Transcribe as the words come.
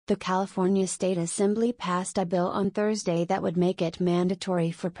The California State Assembly passed a bill on Thursday that would make it mandatory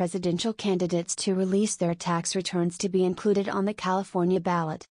for presidential candidates to release their tax returns to be included on the California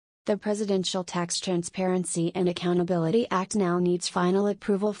ballot. The Presidential Tax Transparency and Accountability Act now needs final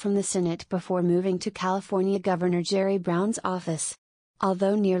approval from the Senate before moving to California Governor Jerry Brown's office.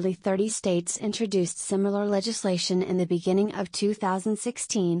 Although nearly 30 states introduced similar legislation in the beginning of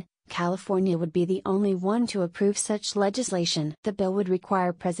 2016, California would be the only one to approve such legislation. The bill would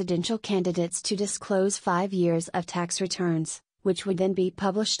require presidential candidates to disclose 5 years of tax returns, which would then be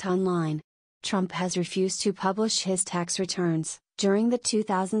published online. Trump has refused to publish his tax returns during the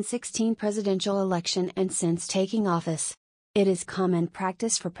 2016 presidential election and since taking office. It is common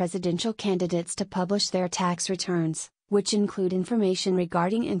practice for presidential candidates to publish their tax returns, which include information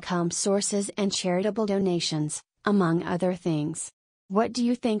regarding income sources and charitable donations, among other things. What do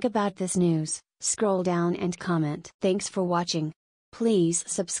you think about this news? Scroll down and comment. Thanks for watching. Please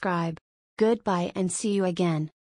subscribe. Goodbye and see you again.